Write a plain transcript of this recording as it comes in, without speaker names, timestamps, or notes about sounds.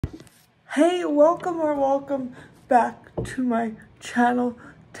Hey, welcome back to my channel.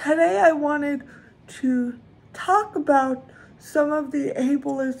 Today I wanted to talk about some of the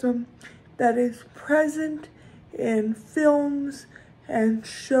ableism that is present in films and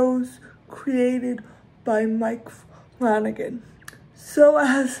shows created by Mike Flanagan. So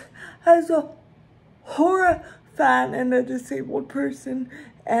as a horror fan and a disabled person,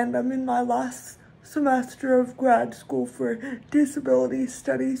 and I'm in my last semester of grad school for disability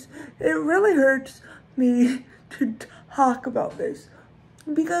studies, it really hurts me to talk about this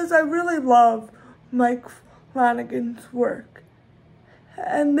because I really love Mike Flanagan's work.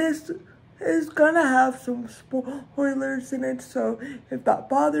 And this is gonna have some spoilers in it, so if that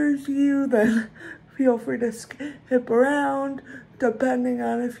bothers you, then feel free to skip around, depending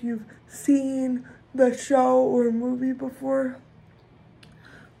on if you've seen the show or movie before.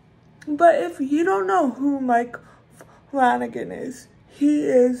 But if you don't know who Mike Flanagan is, he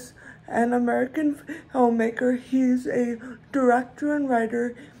is an American filmmaker. He's a director and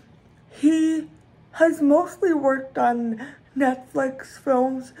writer. He has mostly worked on Netflix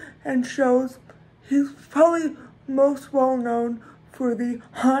films and shows. He's probably most well known for The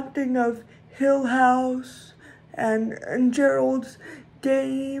Haunting of Hill House and Gerald's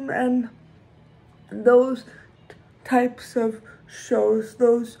Game and those types of shows,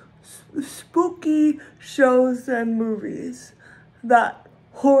 those spooky shows and movies that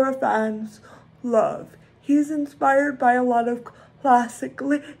horror fans love. He's inspired by a lot of classic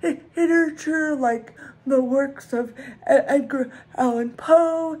literature, like the works of Edgar Allan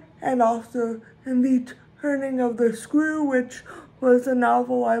Poe, and also in The Turning of the Screw, which was a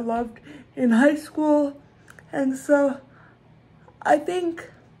novel I loved in high school. And so I think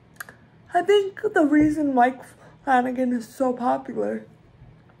the reason Mike Flanagan is so popular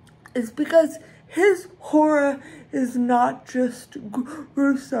is because his horror is not just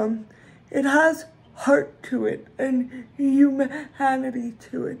gruesome. It has heart to it and humanity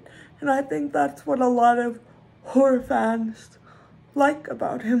to it. And I think that's what a lot of horror fans like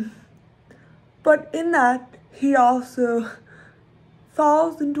about him. But in that, he also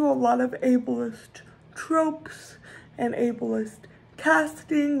falls into a lot of ableist tropes and ableist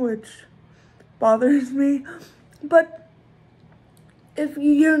casting, which bothers me. But if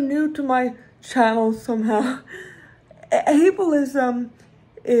you're new to my channel somehow, ableism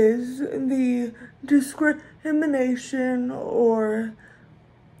is the discrimination or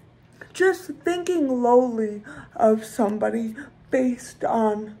just thinking lowly of somebody based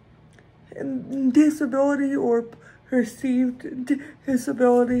on disability or perceived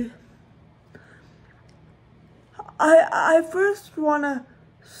disability. I first want to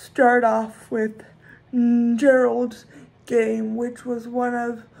start off with Gerald's Game, which was one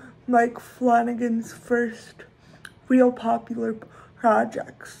of Mike Flanagan's first real popular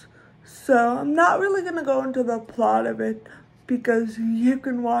projects. So I'm not really going to go into the plot of it because you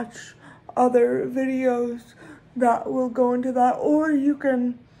can watch other videos that will go into that, or you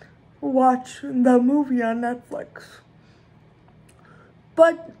can watch the movie on Netflix.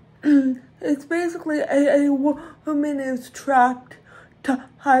 But it's basically a woman is trapped,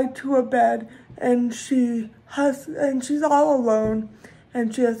 tied to a bed, and she's all alone,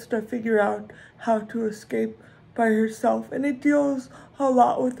 and she has to figure out how to escape by herself. And it deals a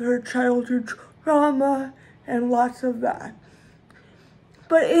lot with her childhood trauma and lots of that.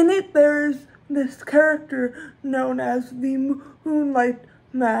 But in it, there's this character known as the Moonlight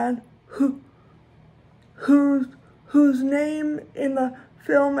Man, whose name in the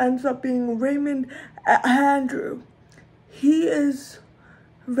film ends up being Raymond Andrew. He is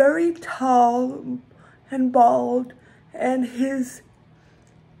very tall and bald, and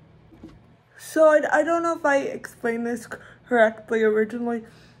I don't know if I explained this correctly originally,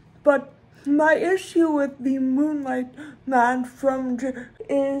 but my issue with the Moonlight Man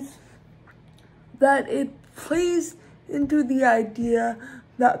is that it plays into the idea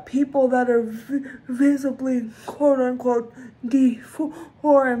that people that are visibly, quote-unquote,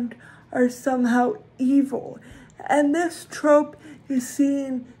 deformed are somehow evil. And this trope is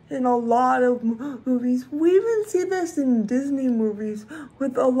seen in a lot of movies. We even see this in Disney movies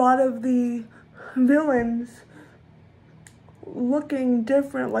with a lot of the villains looking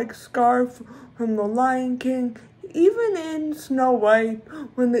different, like Scar from The Lion King. Even in Snow White,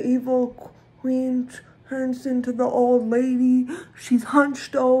 when the evil queen turns into the old lady, she's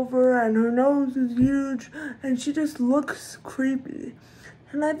hunched over and her nose is huge and she just looks creepy.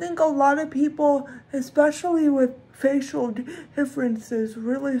 And I think a lot of people, especially with facial differences,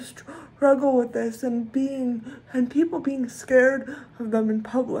 really struggle with this and people being scared of them in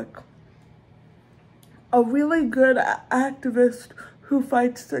public. A really good activist who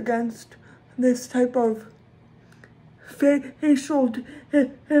fights against this type of facial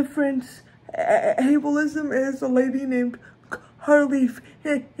difference. Ableism is a lady named Carly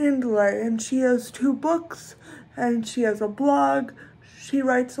Findlay, and she has 2 books, and she has a blog. She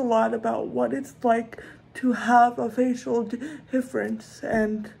writes a lot about what it's like to have a facial difference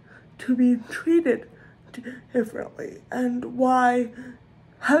and to be treated differently, and why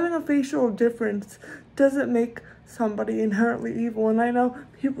having a facial difference doesn't make somebody inherently evil. And I know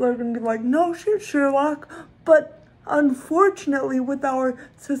people are going to be like, no shit, Sherlock, but unfortunately with our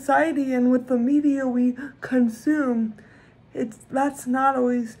society and with the media we consume, that's not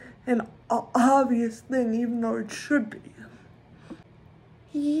always an obvious thing, even though it should be.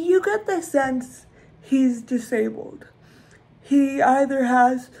 You get the sense he's disabled. He either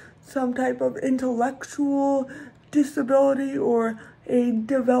has some type of intellectual disability or a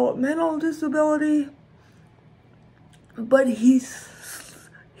developmental disability, but he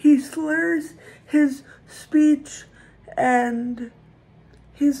slurs his speech and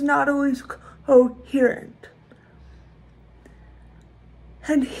he's not always coherent.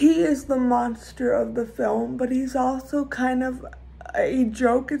 And he is the monster of the film, but he's also kind of a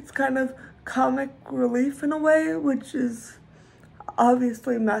joke. It's kind of comic relief in a way, which is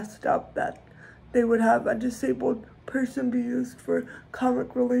obviously messed up that they would have a disabled person be used for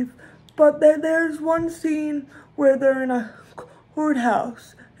comic relief. But there's one scene where they're in a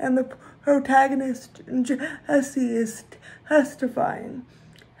courthouse and the protagonist, Jesse, is testifying,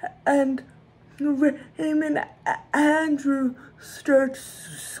 and Raymond Andrew starts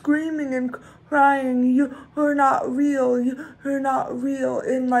screaming and crying, "You're not real, you're not real,"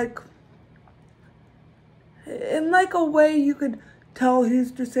 in like a way you could tell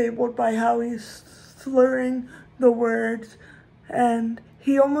he's disabled by how he's slurring the words, and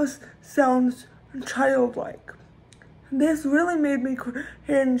he almost sounds childlike. This really made me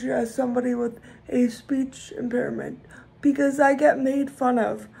cringe as somebody with a speech impairment, because I get made fun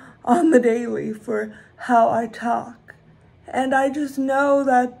of on the daily for how I talk. And I just know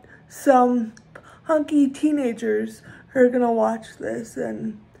that some hunky teenagers are gonna watch this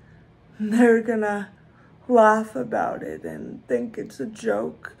and they're gonna laugh about it and think it's a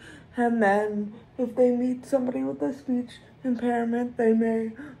joke. And then if they meet somebody with a speech impairment, they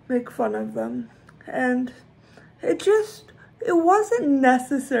may make fun of them. And it wasn't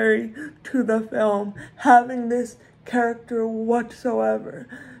necessary to the film having this character whatsoever.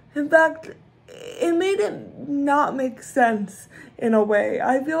 In fact, it made it not make sense in a way.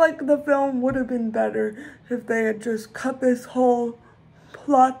 I feel like the film would have been better if they had just cut this whole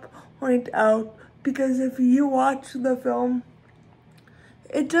plot point out, because if you watch the film,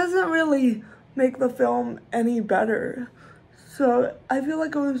 it doesn't really make the film any better. So I feel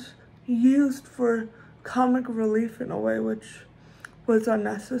like it was used for comic relief in a way, which was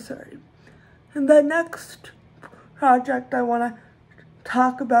unnecessary. And the next project I want to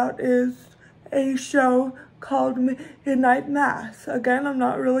talk about is a show called Midnight Mass. Again, I'm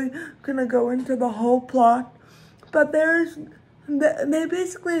not really going to go into the whole plot, but they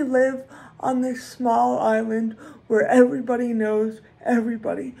basically live on this small island where everybody knows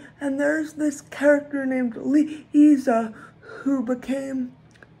everybody. And there's this character named Lisa who became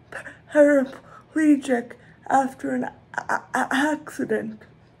paraplegic after an accident.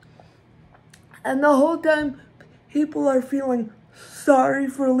 And the whole time people are feeling sorry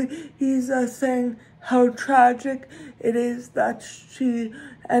for Lisa, saying how tragic it is that she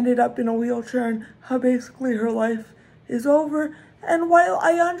ended up in a wheelchair and how basically her life is over. And while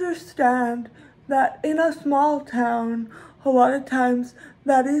I understand that in a small town, a lot of times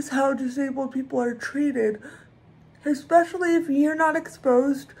that is how disabled people are treated, especially if you're not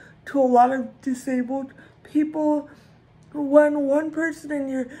exposed to a lot of disabled people. When one person in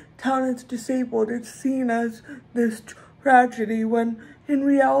your town is disabled, it's seen as this tragedy, when in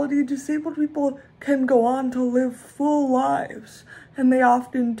reality, disabled people can go on to live full lives, and they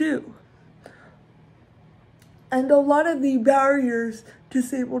often do. And a lot of the barriers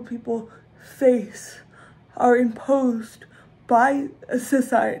disabled people face are imposed by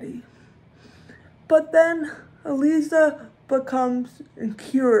society. But then Lisa becomes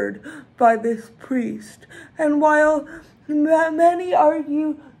cured by this priest. And while many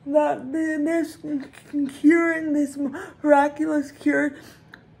argue that this miraculous cure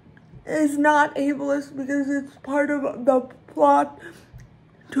is not ableist because it's part of the plot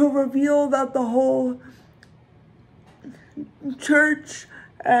to reveal that the whole church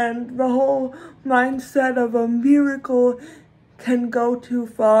and the whole mindset of a miracle can go too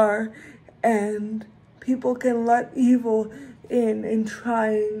far, and people can let evil in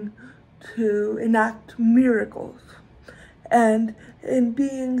trying to enact miracles. And in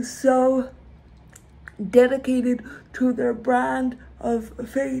being so dedicated to their brand of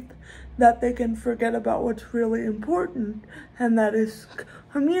faith that they can forget about what's really important, and that is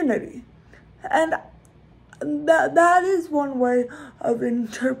community. And that is one way of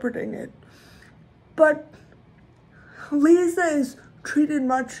interpreting it. But Lisa is treated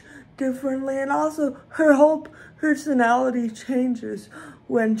much differently, and also her whole personality changes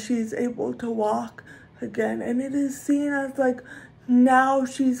when she's able to walk again, and it is seen as like now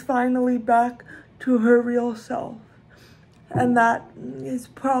she's finally back to her real self. And that is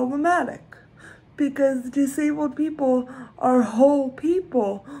problematic, because disabled people are whole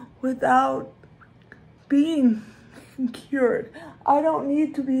people without being cured. I don't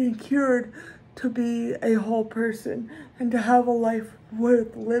need to be cured to be a whole person and to have a life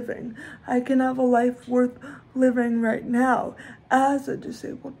worth living. I can have a life worth living right now as a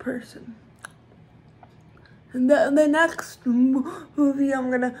disabled person. And the next movie I'm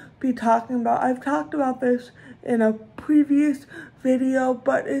going to be talking about, I've talked about this in a previous video,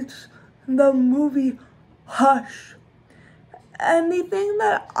 but it's the movie Hush. And the thing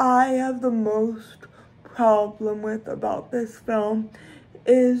that I have the most problem with about this film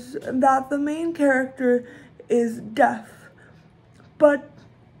is that the main character is deaf, but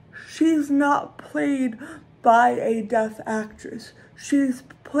she's not played by a deaf actress. She's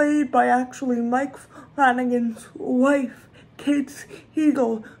played by actually Mike Flanagan's wife, Kate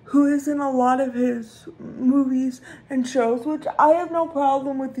Siegel, who is in a lot of his movies and shows, which I have no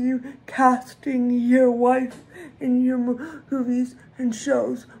problem with you casting your wife in your movies and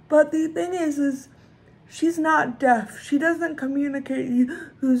shows. But the thing is she's not deaf. She doesn't communicate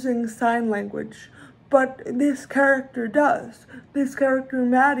using sign language, but this character does. This character,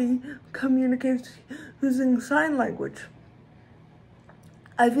 Maddie, communicates using sign language.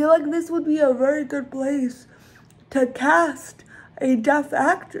 I feel like this would be a very good place to cast a deaf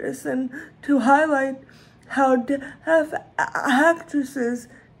actress and to highlight how deaf actresses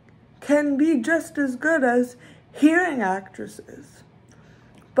can be just as good as hearing actresses.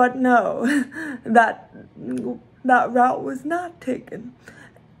 But no, that route was not taken.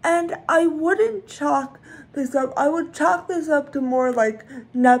 And I wouldn't chalk this up. I would chalk this up to more like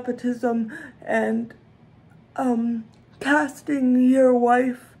nepotism and casting your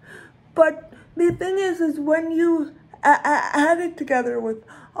wife. But the thing is when you add it together with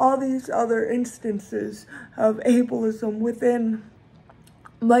all these other instances of ableism within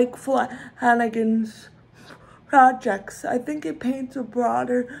Mike Flanagan's projects, I think it paints a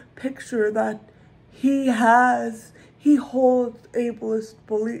broader picture that he holds ableist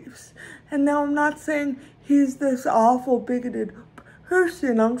beliefs. And now I'm not saying he's this awful bigoted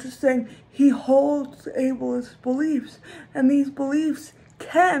person, I'm just saying he holds ableist beliefs, and these beliefs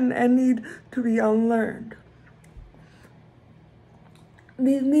can and need to be unlearned.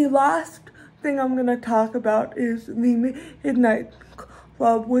 The last thing I'm going to talk about is The Midnight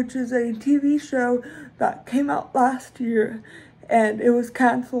Club, which is a TV show that came out last year, and it was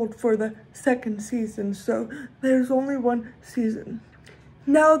canceled for the second season, so there's only one season.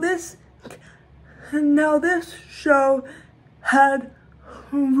 Now this show had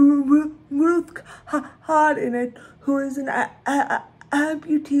Ruth Codd in it, who is an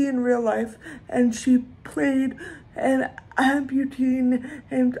amputee in real life, and she played an amputee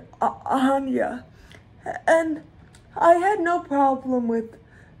named Anya. And I had no problem with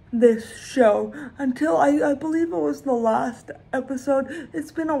this show until I believe it was the last episode.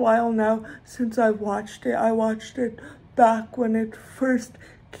 It's been a while now since I've watched it. I watched it back when it first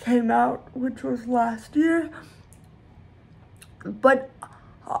came out, which was last year. But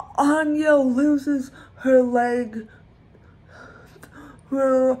Anya loses her leg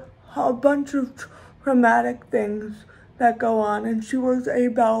through a bunch of traumatic things that go on, and she was a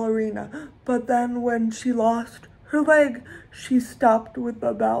ballerina. But then when she lost her leg, she stopped with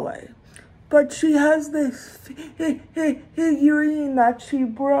the ballet. But she has this figurine that she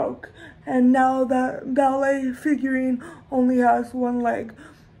broke, and now the ballet figurine only has one leg.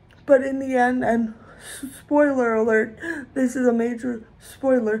 But in the end, and spoiler alert, this is a major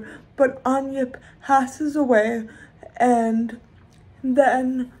spoiler, but Anya passes away, and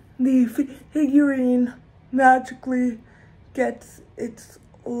then the figurine magically gets its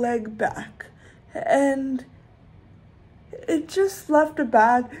leg back. And it just left a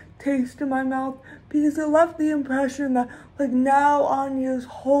bad taste in my mouth, because it left the impression that, like, now Anya's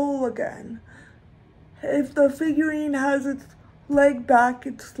whole again. If the figurine has its leg back,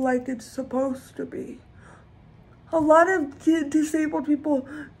 it's like it's supposed to be. A lot of disabled people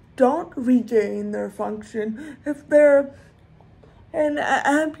don't regain their function. If they're an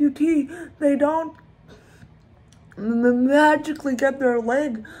amputee, they don't magically get their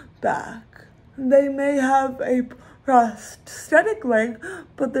leg back. they may have a prosthetic leg,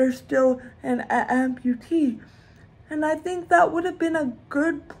 but they're still an amputee. And I think that would have been a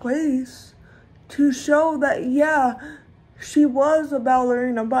good place to show that, yeah, she was a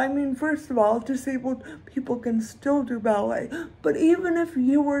ballerina. But I mean, first of all, disabled people can still do ballet. But even if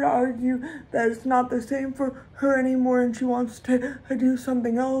you were to argue that it's not the same for her anymore and she wants to do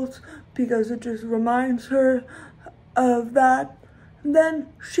something else because it just reminds her of that, then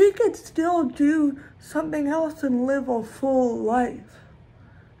she could still do something else and live a full life.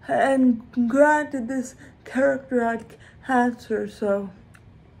 And granted, this character had cancer, so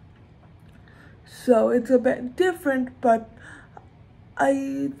it's a bit different, but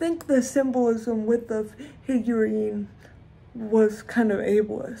I think the symbolism with the figurine was kind of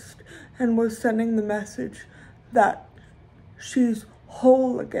ableist and was sending the message that she's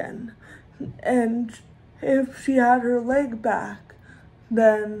whole again. And if she had her leg back,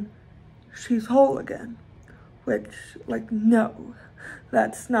 then she's whole again. Which, like, no,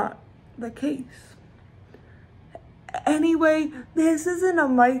 that's not the case. Anyway, this isn't a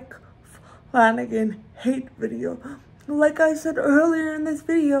Mike Flanagan hate video. Like I said earlier in this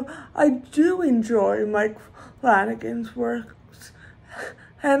video, I do enjoy Mike Flanagan's works.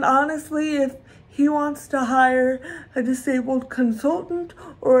 And honestly, if he wants to hire a disabled consultant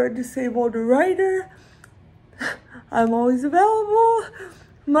or a disabled writer, I'm always available.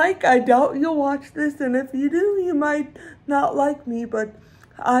 Mike, I doubt you'll watch this, and if you do, you might not like me, but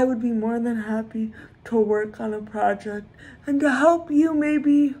I would be more than happy to work on a project and to help you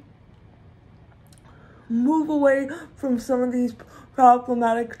maybe move away from some of these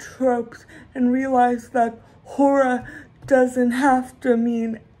problematic tropes and realize that horror doesn't have to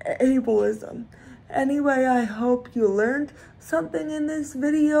mean ableism. Anyway, I hope you learned something in this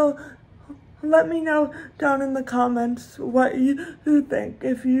video. Let me know down in the comments what you think.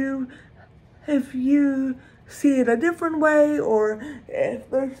 If you see it a different way, or if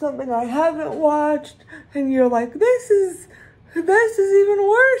there's something I haven't watched and you're like, this is even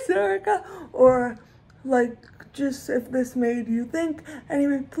worse, Erica, or like, just if this made you think.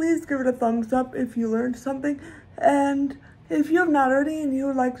 Anyway, please give it a thumbs up if you learned something, and if you have not already and you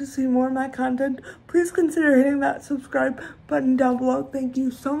would like to see more of my content, please consider hitting that subscribe button down below. Thank you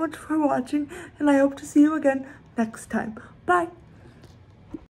so much for watching, and I hope to see you again next time. Bye!